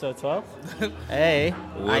Episode 12? Hey,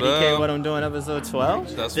 What IDK, up? what I'm doing, episode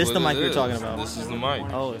 12? That's This what the mic it you're is. talking about. This is the mic.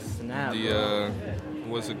 Oh, snap.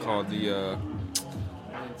 What's it called? The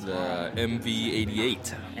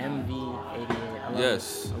MV88. MV88. I love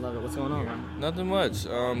Yes. it. I love it. What's going on, man? Nothing much.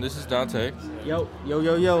 This is Dante. Yo.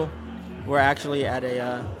 We're actually at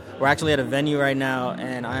a venue right now,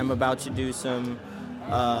 and I am about to do some.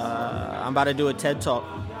 I'm about to do a TED talk,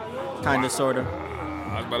 kind of, sort of.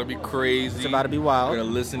 It's about to be crazy. It's about to be wild. We're at a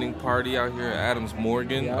listening party out here at Adams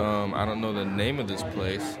Morgan. Yep. I don't know the name of this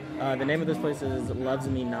place. The name of this place is Loves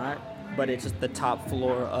Me Not, but it's just the top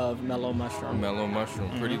floor of Mellow Mushroom. Mellow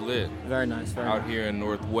Mushroom. Pretty lit. Very nice. Very Out nice. here in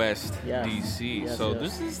Northwest Yes. DC. Yes, So yes.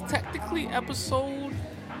 this is technically episode.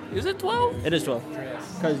 Is it 12? It is 12.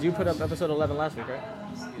 Because you put up episode 11 last week, right?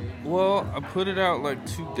 Well, I put it out like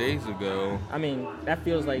 2 days ago. I mean, that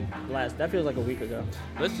feels like a week ago.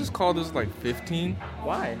 Let's just call this like 15.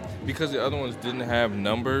 Why? Because the other ones didn't have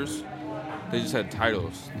numbers, they just had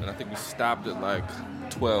titles. And I think we stopped at like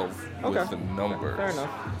 12 Okay. with the numbers. Fair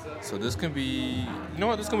enough. So this can be, you know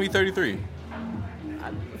what, this can be 33.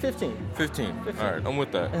 15. 15. All right, I'm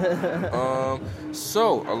with that.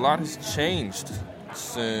 So a lot has changed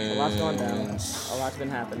since... A lot's gone down. A lot's been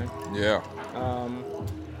happening. Yeah.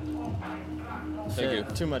 Shit, you.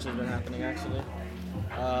 Too much has been happening, actually.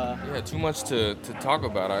 Yeah, too much to talk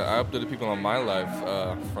about. I updated people on my life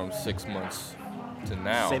from 6 months to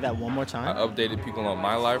now. Say that one more I time. updated people on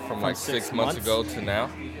my life from like 6 months ago to now.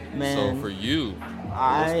 Man, So for you,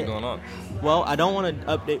 I- what's going on? Well, I don't want to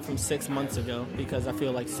update from 6 months ago because I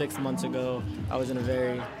feel like 6 months ago I was in a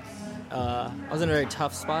very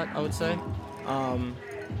tough spot, I would say.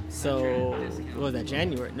 So what was that,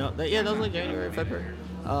 January? No, that was like January, February.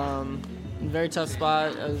 Very tough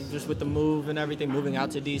spot. I was just with the move and everything, moving out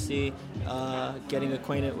to DC, getting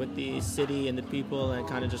acquainted with the city and the people, and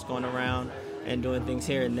kind of just going around and doing things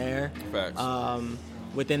here and there. Facts.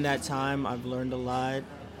 Within that time, I've learned a lot.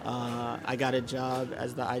 I got a job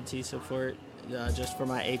as the IT support just for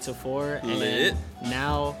my 8 to 4. Lit. And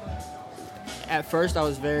now, at first, I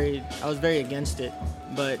was very against it,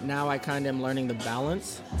 but now I kind of am learning the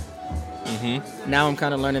balance. Mm-hmm. Now I'm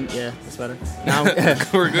kind of learning. Yeah, that's better. Now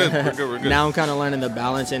We're good. Now I'm kind of learning the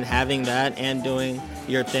balance in having that and doing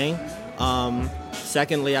your thing.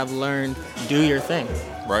 Secondly, I've learned do your thing.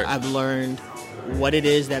 Right. I've learned what it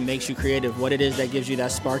is that makes you creative, what it is that gives you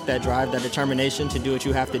that spark, that drive, that determination to do what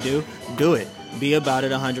you have to do. Do it. Be about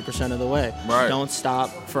it 100% of the way. Right. Don't stop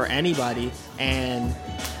for anybody. And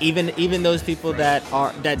even those people that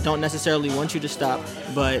don't necessarily want you to stop,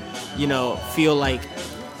 but feel like,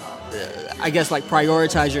 I guess, like,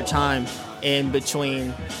 prioritize your time in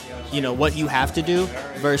between, what you have to do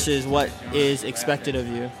versus what is expected of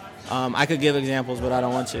you. I could give examples, but I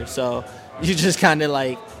don't want to. So you just kind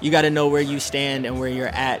of you got to know where you stand and where you're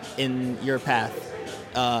at in your path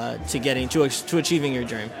to achieving your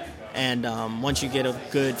dream. And once you get a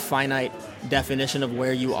good finite definition of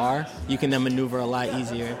where you are, you can then maneuver a lot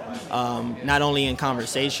easier. Not only in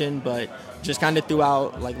conversation, but just kind of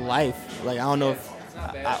throughout life. I don't know if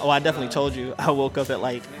I definitely told you I woke up at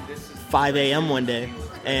 5 a.m. one day,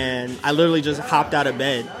 and I literally just hopped out of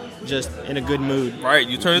bed, just in a good mood. Right,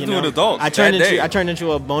 you turned into an adult. I turned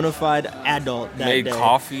into a bona fide adult that Made day.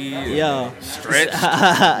 coffee. Yeah. Stretched.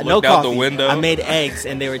 No looked out coffee. the window. I made eggs,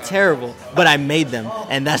 and they were terrible, but I made them,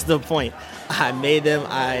 and that's the point. I made them.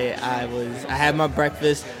 I had my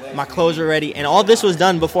breakfast. My clothes were ready, and all this was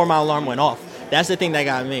done before my alarm went off. That's the thing that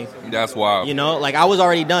got me. That's wild. I was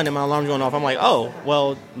already done and my alarm's going off. I'm like, oh,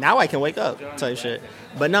 well, now I can wake up type shit.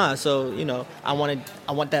 But nah, so, I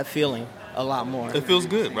want that feeling a lot more. It feels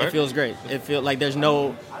good, right? It feels great. It feels like there's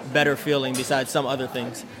no better feeling besides some other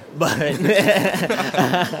things. But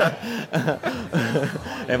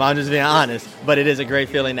if I'm just being honest, but it is a great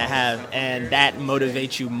feeling to have, and that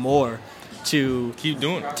motivates you more to keep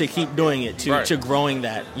doing it. To growing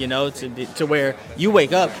that, to where you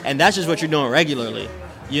wake up and that's just what you're doing regularly.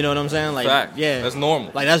 You know what I'm saying? Fact. Yeah, That's normal.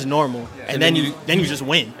 That's normal. And then you just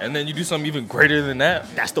win. And then you do something even greater than that.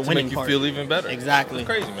 That's the to winning make you part. feel even better. Exactly. It's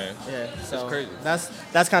crazy, man. Yeah, so crazy.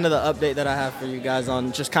 That's kind of the update that I have for you guys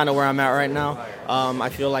on just kind of where I'm at right now. I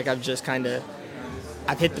feel like I've hit the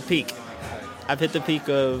peak. I've hit the peak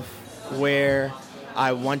of where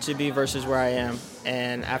I want to be versus where I am.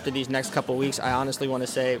 And after these next couple weeks, I honestly want to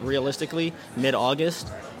say, realistically,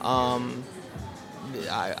 mid-August, I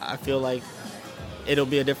feel like it'll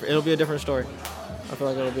be a different story. I feel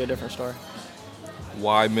like it'll be a different story.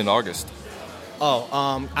 Why mid-August?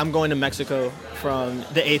 I'm going to Mexico from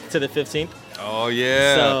the 8th to the 15th. Oh,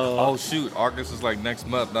 yeah. So, oh, shoot. August is like next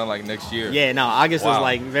month, not like next year. Yeah, no, August Wow. is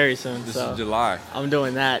like very soon. This so is July. I'm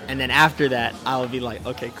doing that. And then after that, I'll be like,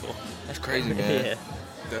 okay, cool. That's crazy, man. Yeah.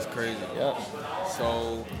 That's crazy. Yep.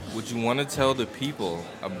 So, would you want to tell the people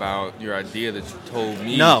about your idea that you told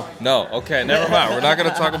me? No. No. Okay, never mind. We're not going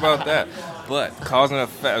to talk about that. But cause and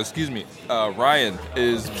effect. Excuse me. Ryan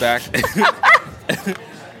is back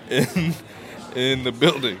in the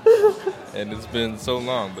building, and it's been so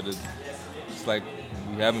long, but it's like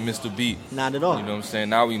we haven't missed a beat. Not at all. You know what I'm saying?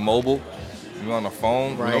 Now we mobile. We on the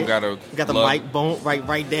phone. Right. We don't gotta. We got the lug- mic bone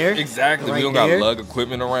right there. Exactly. Right we don't there. got lug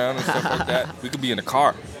equipment around and stuff like that. We could be in the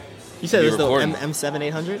car. You said Be it's the recording.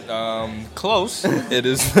 M7-800? Close. It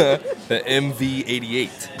is the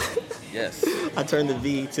MV88. Yes. I turned the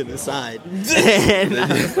V to the side. And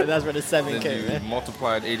that's where the 7 Then came, you man.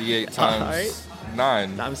 multiplied 88 All times right.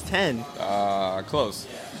 9. Times 10. Close.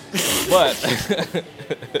 But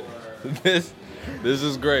this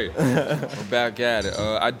is great. We're back at it.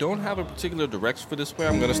 I don't have a particular direction for this way.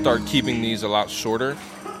 I'm going to start keeping these a lot shorter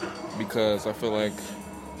because I feel like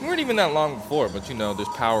we weren't even that long before, but you know, there's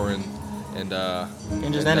power and And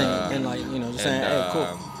just energy. And like, you know, just saying, hey, cool.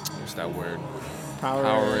 What's that word? Power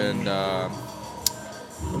and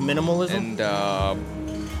minimalism?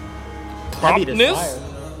 Promptness. Heavy to fire.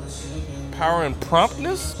 Power and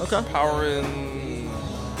promptness. Okay. Power and.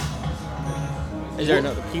 Is there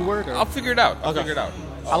another P word? Or? I'll figure it out. I'll Okay. figure it out.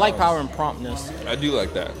 I like power and promptness. I do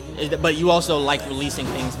like that. But you also like releasing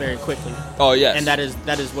things very quickly. Oh yes. And that is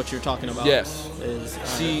what you're talking about. Yes. Is,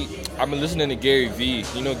 See, I've been listening to Gary Vee.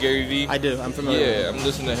 You know Gary Vee? I do. I'm familiar with Yeah, I'm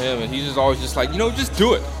listening to him, and he's just always just like, you know, just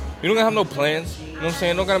do it. You don't gotta have no plans. You know what I'm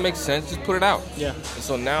saying? Don't gotta make sense. Just put it out. Yeah. And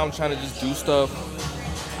so now I'm trying to just do stuff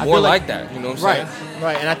I more feel like that. You know what I'm saying?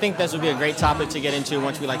 Right. And I think this would be a great topic to get into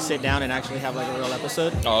once we like sit down and actually have like a real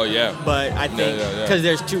episode. Oh yeah. But I think Yeah. because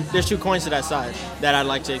there's two coins to that side that I'd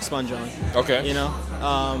like to expunge on. Okay. You know.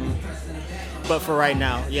 But for right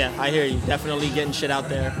now, yeah, I hear you. Definitely getting shit out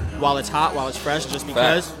there while it's hot, while it's fresh. Just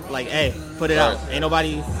because, like, hey, put it Right. out. Ain't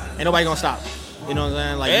nobody gonna stop. You know what I'm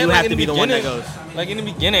saying? Like, And you like have in to the be the one that beginning- goes. Like in the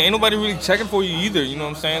beginning, ain't nobody really checking for you either. You know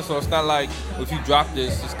what I'm saying? So it's not like if you drop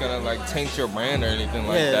this, it's gonna like taint your brand or anything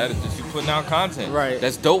like Yeah. that. It's just you putting out content. Right.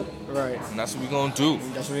 That's dope. Right. And that's what we gonna do.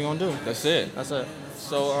 That's what we gonna do. That's it. That's it.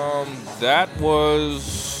 So that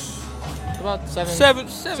was About seven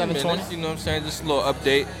 7 20. minutes. You know what I'm saying? Just a little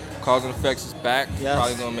update. Cause and Effects is back. Yes.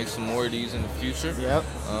 Probably gonna make some more of these in the future. Yep.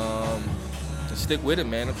 Just stick with it,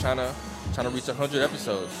 man. I'm trying to reach 100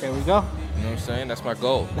 episodes. There we go. You know what I'm saying? That's my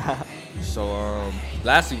goal. So,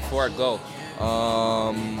 lastly, before I go,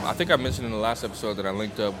 I think I mentioned in the last episode that I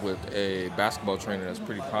linked up with a basketball trainer that's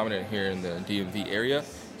pretty prominent here in the DMV area.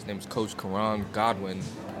 His name is Coach Karan Godwin,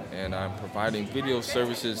 and I'm providing video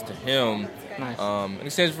services to him Nice. in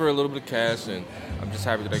exchange for a little bit of cash, and I'm just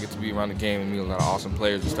happy that I get to be around the game and meet a lot of awesome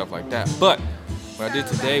players and stuff like that. But what I did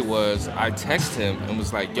today was I texted him and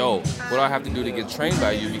was like, yo, what do I have to do to get trained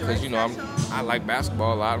by you? Because, you know, I like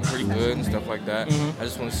basketball a lot. I'm pretty good and stuff like that. I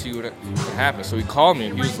just want to see what happens. So he called me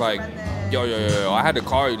and he was like, yo, I had to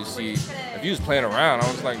call you to see if you was playing around.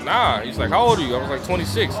 I was like, nah. He's like, how old are you? I was like,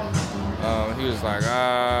 26. He was like,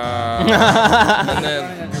 and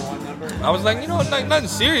then I was like, you know, nothing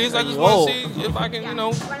serious. I just want to see if I can, you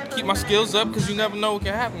know, keep my skills up because you never know what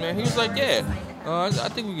can happen, man. He was like, yeah. I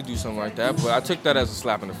think we could do something like that, but I took that as a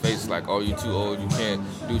slap in the face, like, oh, you're too old, you can't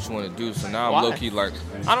do what you want to do. So now I'm low-key like,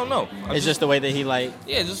 I don't know. It's just the way that he like.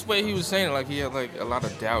 Yeah, just the way he was saying it, like he had like a lot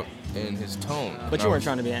of doubt in his tone. But you weren't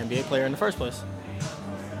trying to be an NBA player in the first place.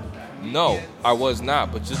 No, I was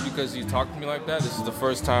not. But just because he talked to me like that, this is the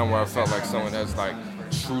first time where I felt like someone has like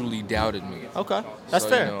truly doubted me. Okay, that's so,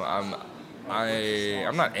 fair. You know, I'm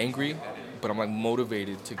not angry, but I'm like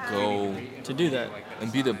motivated to go To do that.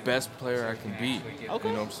 and be the best player I can be. Okay.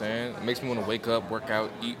 You know what I'm saying? It makes me want to wake up, work out,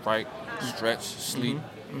 eat right, stretch, sleep,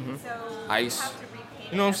 ice.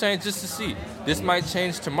 You know what I'm saying? Just to see. This might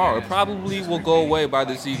change tomorrow. It probably will go away by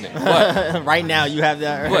this evening. But Right now, you have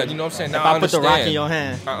that. But you know what I'm saying? Now If I I put the understand. rock in your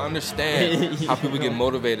hand. I understand how people get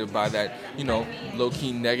motivated by that, you know,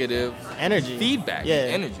 low-key negative Energy. feedback, Yeah.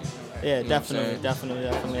 energy. Yeah, You know what I'm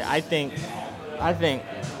definitely. I think.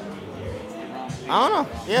 I don't know.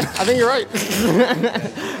 Yeah, I think you're right.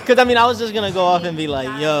 Because, I mean, I was just going to go off and be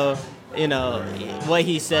like, yo, you know, what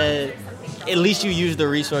he said, at least you used the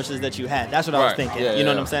resources that you had. That's what I was Right. thinking. Yeah, you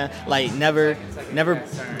know yeah. what I'm saying? Like, never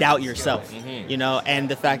doubt yourself, you know? And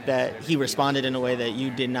the fact that he responded in a way that you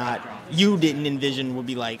did not you didn't envision would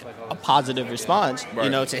be like a positive response. Right. You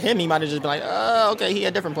know, to him, he might have just been like, okay, he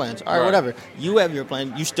had different plans. All right, Right. whatever. You have your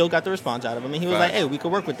plan. You still got the response out of him. And he was like, Facts. hey, we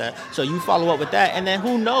could work with that. So you follow up with that. And then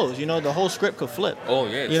who knows? You know, the whole script could flip. Oh,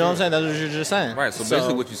 yeah. You know what I'm saying? That's what you're just saying. Right. So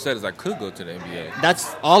basically what you said is I could go to the NBA.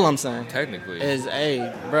 That's all I'm saying. Technically. Is,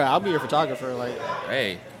 hey, bro, I'll be your photographer. Like,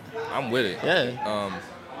 Hey, I'm with it. yeah.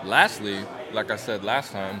 Lastly, like I said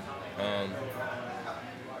last time,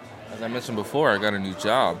 as I mentioned before, I got a new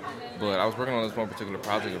job, but I was working on this one particular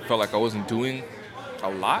project. It felt like I wasn't doing a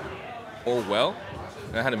lot or well.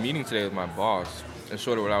 And I had a meeting today with my boss and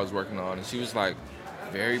showed her what I was working on, and she was like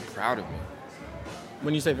very proud of me.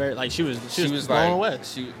 When you say very, like, she was was blown like,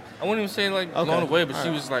 away. I wouldn't even say like Okay. blown away, but All she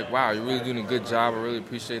right. was like, wow, you're really doing a good job. I really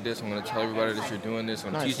appreciate this. I'm going to tell everybody that you're doing this.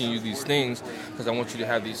 I'm Nice. teaching you these things because I want you to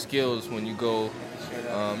have these skills when you go,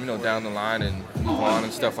 down the line and move on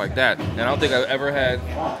and stuff like that. And I don't think I've ever had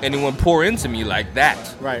anyone pour into me like that.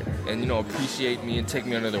 Right. And, appreciate me and take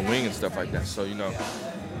me under their wing and stuff like that. So,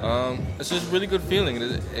 it's just a really good feeling.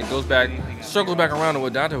 It circles back around to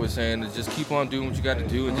what Dante was saying, to just keep on doing what you got to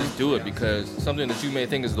do and just do it, because something that you may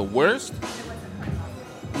think is the worst,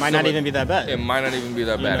 Might not even be that bad. it might not even be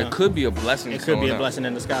that You bad. know. It could be a blessing. It to could be someone a else. blessing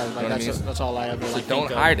in disguise. Like, You know what I mean? that's all I ever So like. don't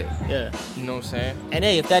think of. hide it. Yeah. You know what I'm saying? And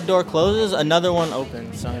hey, if that door closes, another one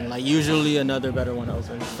opens. Son. Like, usually another better one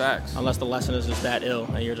opens. Facts. Unless the lesson is just that ill,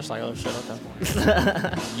 and you're just like, oh shit,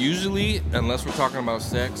 okay. Usually, unless we're talking about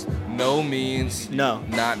sex, no means No.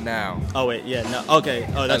 not now. Oh wait, yeah, no, okay.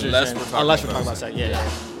 Oh, that's what you're Unless saying. we're talking Unless we're about talking about sex, yeah.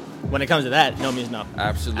 When it comes to that, no means no.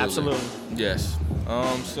 Absolutely. Absolutely. Yes.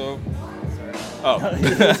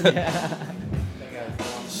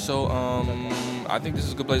 So I think this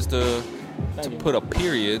is a good place to put a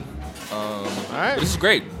period. All right. This is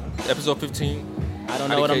great. Episode 15. I don't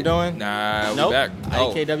know what I'm doing. Nah, Nope. we back.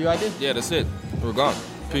 Oh. IKWID. Yeah, that's it. We're gone.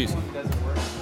 Peace.